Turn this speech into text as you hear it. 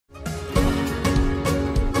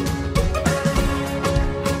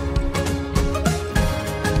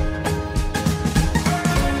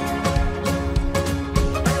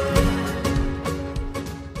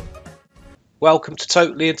Welcome to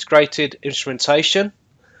Totally Integrated Instrumentation.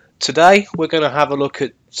 Today we're going to have a look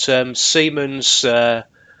at Siemens SITRANS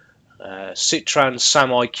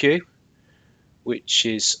SAMIQ, which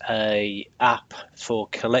is an app for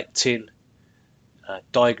collecting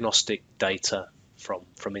diagnostic data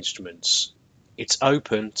from instruments. It's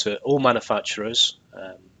open to all manufacturers,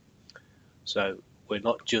 so we're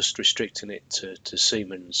not just restricting it to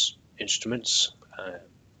Siemens instruments.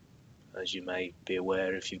 As you may be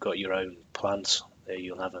aware, if you've got your own plant, there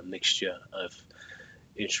you'll have a mixture of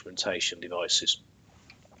instrumentation devices.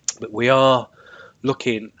 But we are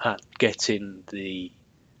looking at getting the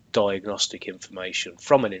diagnostic information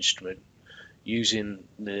from an instrument using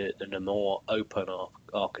the more open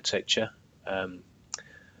architecture, and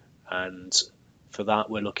for that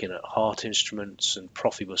we're looking at heart instruments and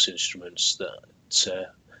Profibus instruments that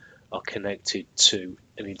are connected to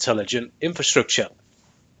an intelligent infrastructure.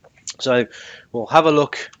 So we'll have a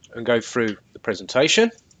look and go through the presentation.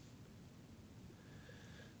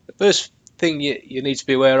 The first thing you need to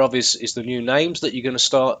be aware of is the new names that you're going to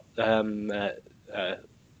start to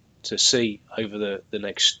see over the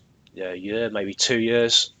next year, maybe 2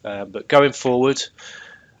 years. But going forward,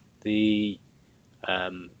 the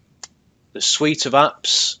suite of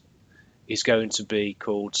apps is going to be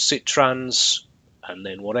called SITRANS, and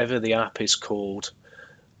then whatever the app is called,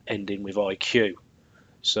 ending with IQ.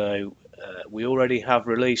 So we already have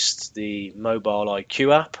released the mobile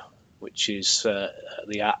IQ app, which is the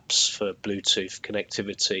apps for Bluetooth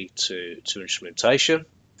connectivity to instrumentation.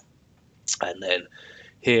 And then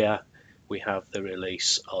here we have the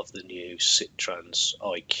release of the new SITRANS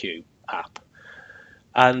IQ app.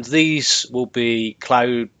 And these will be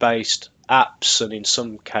cloud-based apps, and in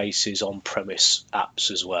some cases on-premise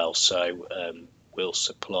apps as well. So we'll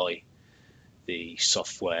supply the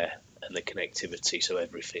software and the connectivity so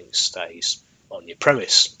everything stays on your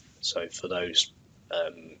premise. So for those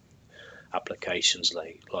applications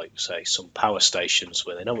like say some power stations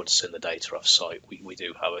where they don't want to send the data off site, we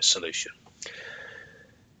do have a solution.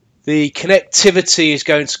 The connectivity is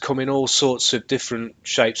going to come in all sorts of different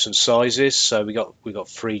shapes and sizes. So we got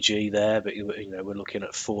 3G there, but we're looking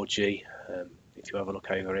at 4G. If you have a look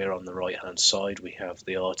over here on the right hand side, we have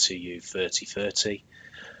the RTU 3030.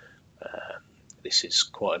 This is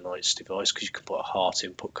quite a nice device because you can put a heart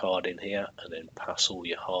input card in here and then pass all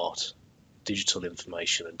your heart digital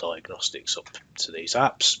information and diagnostics up to these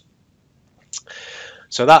apps.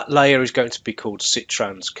 So that layer is going to be called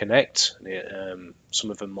SITRANS Connect. Some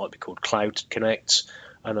of them might be called Cloud Connect.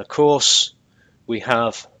 And of course, we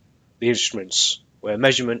have the instruments where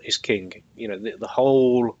measurement is king. The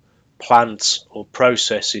whole plant or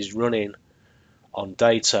process is running on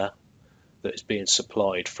data that is being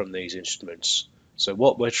supplied from these instruments. So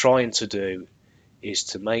what we're trying to do is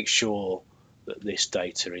to make sure that this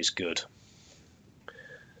data is good.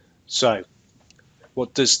 So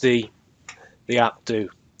what does the app do?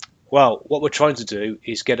 Well, what we're trying to do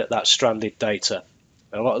is get at that stranded data.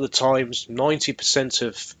 A lot of the times, 90%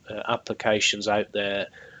 of applications out there,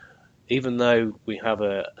 even though we have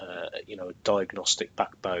a diagnostic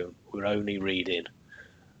backbone, we're only reading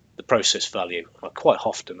the process value. I quite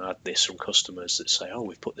often had this from customers that say, "Oh,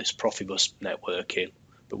 we've put this Profibus network in,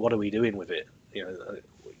 but what are we doing with it?"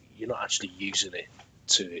 You're not actually using it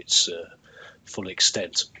to its full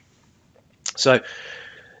extent. So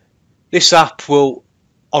this app will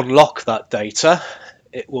unlock that data.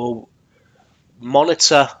 It will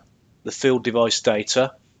monitor the field device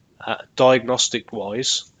data diagnostic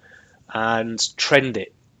wise and trend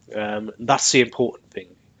it. That's the important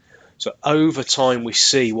thing. So over time we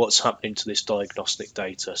see what's happening to this diagnostic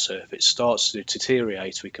data. So if it starts to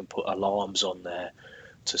deteriorate, we can put alarms on there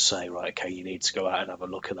to say, right, okay, you need to go out and have a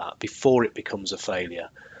look at that before it becomes a failure.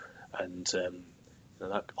 And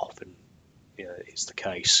that often is the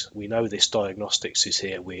case. We know this diagnostics is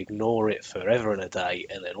here, we ignore it forever and a day,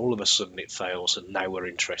 and then all of a sudden it fails, and now we're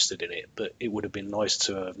interested in it. But it would have been nice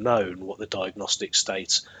to have known what the diagnostic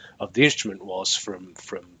state of the instrument was from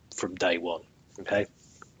day one. Okay.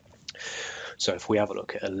 So if we have a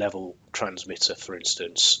look at a level transmitter, for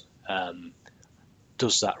instance,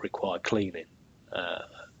 does that require cleaning?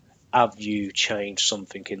 Have you changed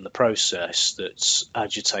something in the process that's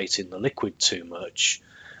agitating the liquid too much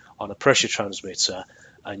on a pressure transmitter,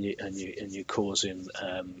 and you're causing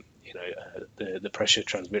the pressure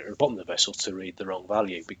transmitter at the bottom of the vessel to read the wrong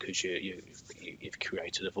value because you've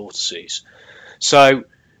created a vortices? So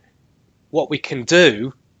what we can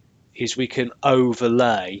do is we can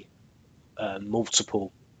overlay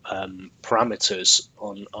multiple parameters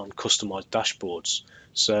on customized dashboards.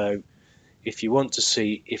 So if you want to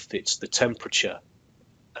see if it's the temperature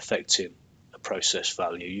affecting a process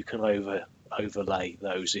value, you can overlay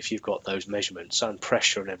those if you've got those measurements and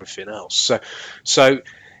pressure and everything else. So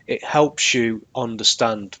it helps you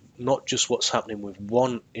understand not just what's happening with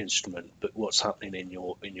one instrument, but what's happening in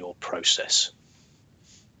your process.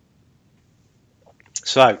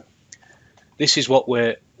 So this is what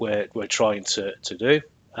we're trying to do.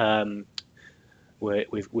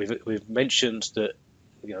 We've mentioned that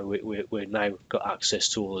we've now got access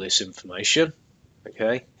to all of this information.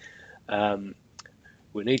 Okay,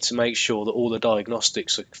 we need to make sure that all the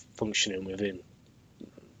diagnostics are functioning within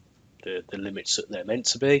the limits that they're meant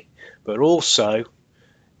to be, but also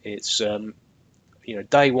it's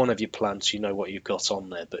day one of your plant, you know what you've got on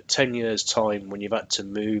there, but 10 years time, when you've had to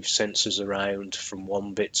move sensors around from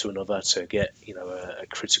one bit to another to get a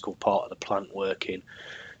critical part of the plant working,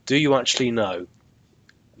 do you actually know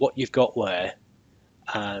what you've got where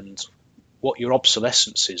and what your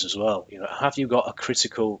obsolescence is as well? Have you got a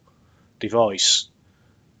critical device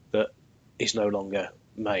that is no longer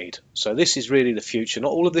made? So this is really the future.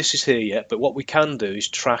 Not all of this is here yet, but what we can do is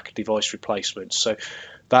track device replacements. So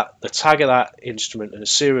that the tag of that instrument and the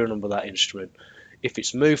serial number of that instrument, if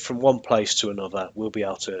it's moved from one place to another, we'll be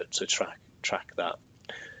able to track that.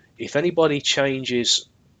 If anybody changes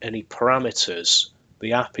any parameters,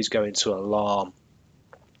 the app is going to alarm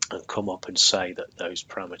and come up and say that those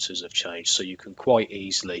parameters have changed, so you can quite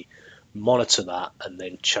easily monitor that and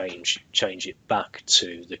then change it back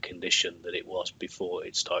to the condition that it was before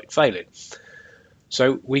it started failing.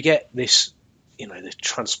 So we get this, the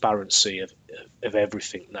transparency of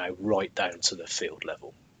everything now right down to the field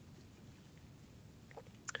level.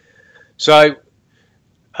 So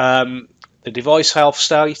the device health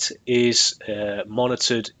state is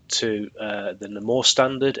monitored to the NAMOR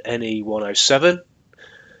standard NE107.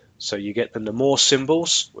 So you get the NAMOR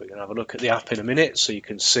symbols. We're going to have a look at the app in a minute so you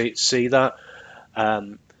can see that,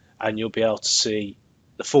 and you'll be able to see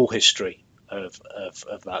the full history of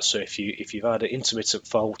that. So if you've had an intermittent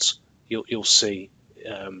fault, you'll see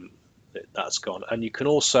that's gone, and you can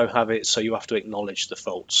also have it so you have to acknowledge the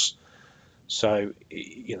faults. So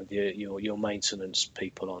your maintenance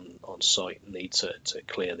people on site need to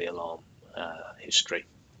clear the alarm history.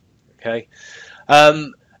 Okay,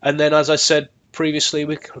 and then, as I said previously,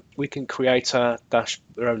 we can create our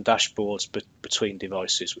own dashboards between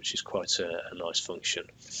devices, which is quite a nice function.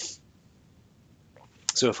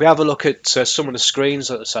 So if we have a look at some of the screens,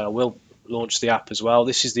 as I say, I will launch the app as well.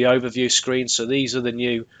 This is the overview screen. So these are the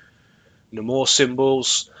new NAMOR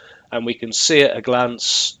symbols, and we can see at a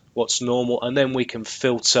glance what's normal, and then we can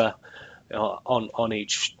filter on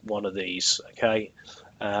each one of these. Okay,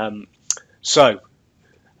 so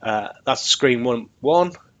that's screen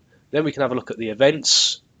 1. Then we can have a look at the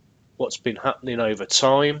events, what's been happening over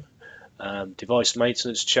time, device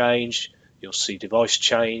maintenance change. You'll see device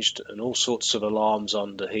changed and all sorts of alarms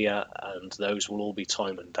under here, and those will all be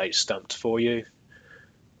time and date stamped for you.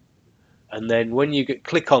 And then when you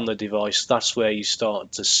click on the device, that's where you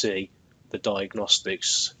start to see the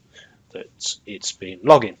diagnostics that it's been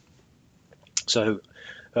logging. So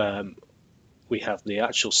we have the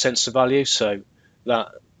actual sensor value, so that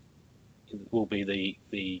will be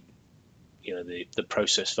the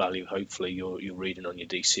process value. Hopefully you're reading on your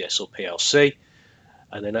DCS or PLC,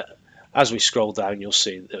 and then as we scroll down, you'll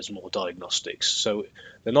see there's more diagnostics. So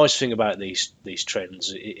the nice thing about these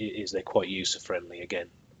trends is they're quite user friendly. Again,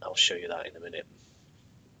 I'll show you that in a minute.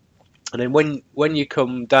 And then when you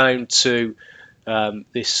come down to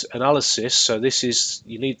this analysis, so this is,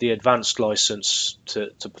 you need the advanced license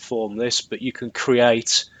to perform this, but you can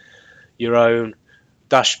create your own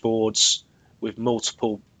dashboards with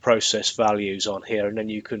multiple process values on here, and then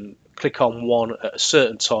you can click on one at a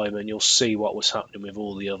certain time and you'll see what was happening with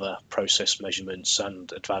all the other process measurements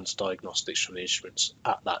and advanced diagnostics from the instruments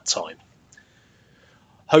at that time,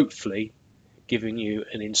 hopefully giving you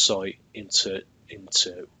an insight into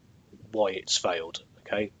why it's failed.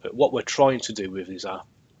 Okay, but what we're trying to do with this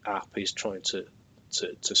app is trying to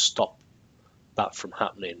stop that from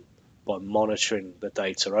happening by monitoring the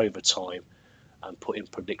data over time and putting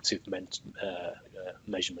predictive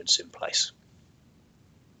measurements in place.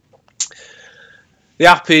 The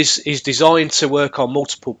app is designed to work on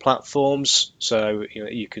multiple platforms, so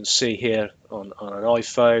you can see here on an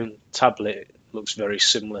iPhone tablet, it looks very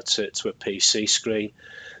similar to a PC screen.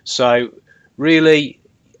 So really,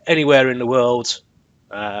 anywhere in the world,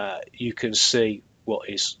 you can see what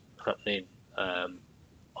is happening on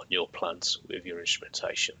your plant with your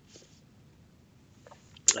instrumentation.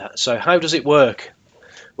 So how does it work?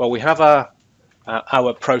 Well, we have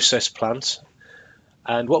our process plant,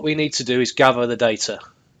 and what we need to do is gather the data.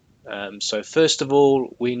 So first of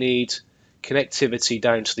all, we need connectivity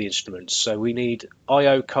down to the instruments. So we need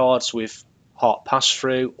I/O cards with part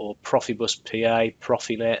pass-through or Profibus PA,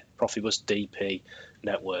 Profinet, Profibus DP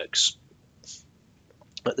networks.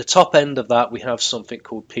 At the top end of that, we have something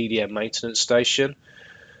called PDM Maintenance Station,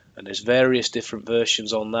 and there's various different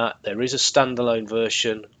versions on that. There is a standalone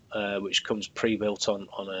version which comes pre-built on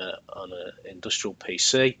a industrial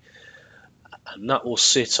PC, and that will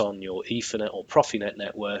sit on your Ethernet or Profinet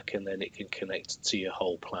network, and then it can connect to your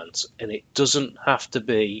whole plant. And it doesn't have to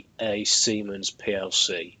be a Siemens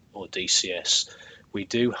PLC or DCS. We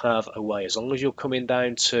do have a way, as long as you're coming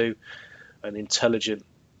down to an intelligent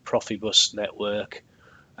Profibus network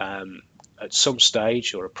at some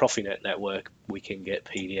stage, or a Profinet network, we can get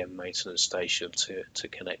PDM Maintenance Station to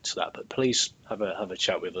connect to that. But please have a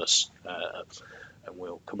chat with us, and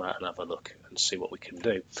we'll come out and have a look and see what we can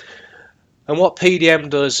do. And what PDM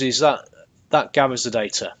does is that gathers the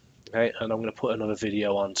data, okay? And I'm going to put another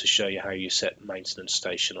video on to show you how you set Maintenance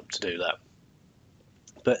Station up to do that.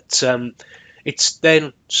 But it's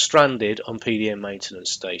then stranded on PDM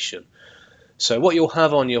Maintenance Station. So what you'll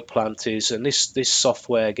have on your plant is, and this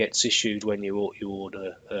software gets issued when you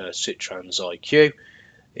order SITRANS SAMIQ,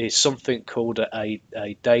 is something called a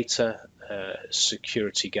data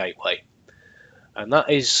security gateway, and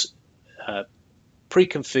that is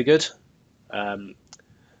pre-configured.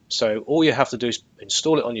 So all you have to do is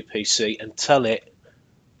install it on your PC and tell it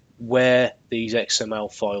where these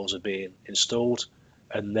XML files are being installed,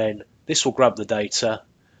 and then this will grab the data.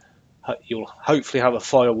 You'll hopefully have a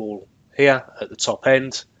firewall here at the top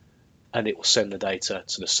end, and it will send the data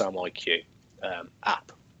to the SAMIQ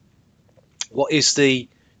app. What is the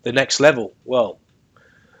next level? Well,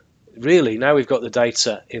 really, now we've got the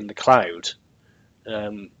data in the cloud,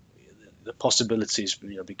 the possibilities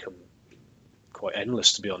become quite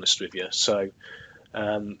endless, to be honest with you. So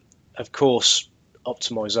of course,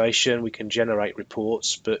 optimization, we can generate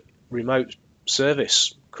reports, but remote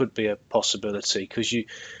service could be a possibility, because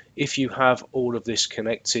if you have all of this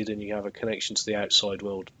connected and you have a connection to the outside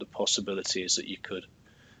world, the possibility is that you could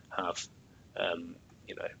have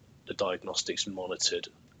the diagnostics monitored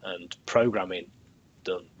and programming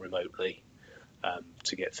done remotely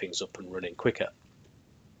to get things up and running quicker.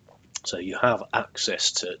 So you have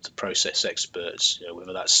access to process experts,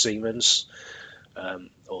 whether that's Siemens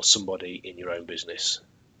or somebody in your own business.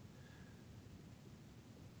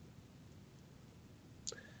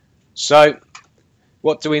 So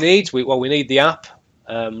what do we need? Well, we need the app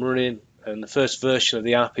running, and the first version of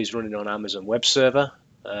the app is running on Amazon Web Server.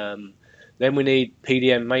 Then we need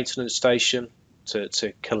PDM Maintenance Station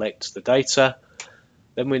to collect the data.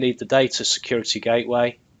 Then we need the Data Security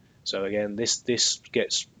Gateway. So again, this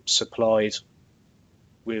gets supplied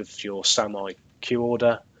with your SAMIQ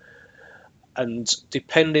order, and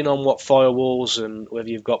depending on what firewalls and whether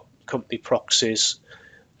you've got company proxies,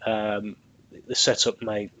 the setup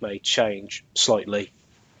may change slightly.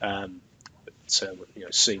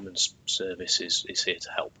 Siemens service is here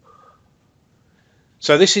to help.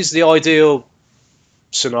 So this is the ideal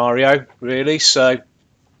scenario, really. So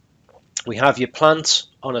we have your plant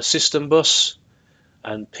on a system bus,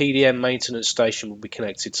 and PDM Maintenance Station will be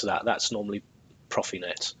connected to that. That's normally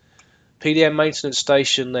Profinet. PDM Maintenance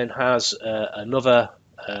Station then has another,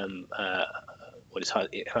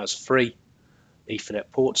 it has 3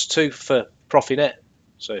 Ethernet ports, 2 for Profinet,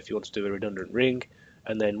 so if you want to do a redundant ring,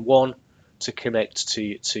 and then 1 to connect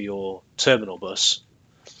to your terminal bus.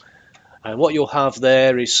 And what you'll have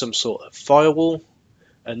there is some sort of firewall,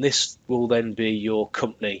 and this will then be your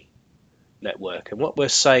company network. And what we're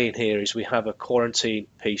saying here is we have a quarantine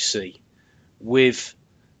PC with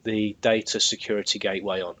the Data Security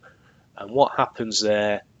Gateway on, and what happens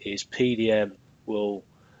there is PDM will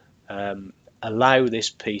allow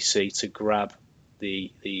this PC to grab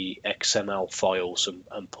the XML files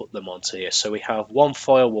and put them onto here. So we have one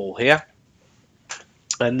firewall here,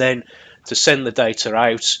 and then to send the data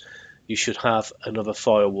out, you should have another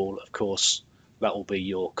firewall. Of course, that will be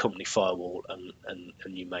your company firewall, and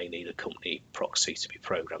you may need a company proxy to be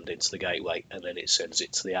programmed into the gateway, and then it sends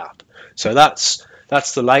it to the app. So that's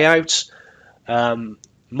the layout.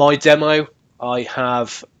 My demo, I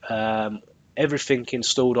have everything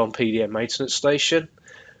installed on PDM Maintenance Station,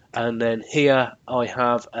 and then here I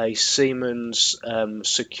have a Siemens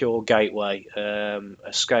secure gateway,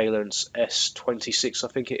 a Scalance S26 I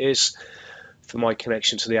think it is, for my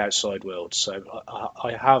connection to the outside world. So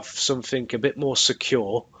I have something a bit more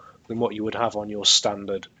secure than what you would have on your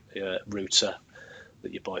standard router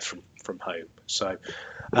that you buy from home. So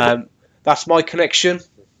that's my connection,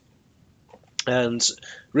 and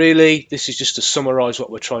really this is just to summarize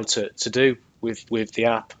what we're trying to do with the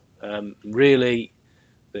app. Really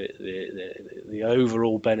the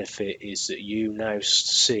overall benefit is that you now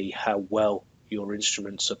see how well your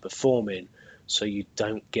instruments are performing, so you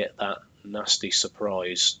don't get that nasty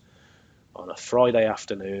surprise on a Friday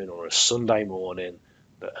afternoon or a Sunday morning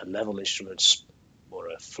that a level instrument or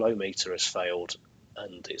a flow meter has failed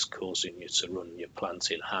and it's causing you to run your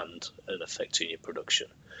plant in hand and affecting your production.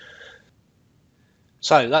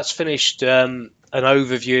 So that's finished an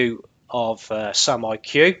overview of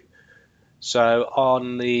SAMIQ. So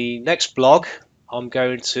on the next blog, I'm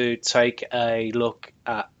going to take a look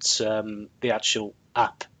at the actual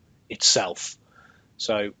app itself.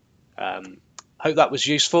 So hope that was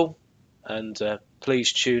useful, and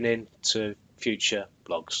please tune in to future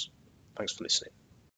blogs. Thanks for listening.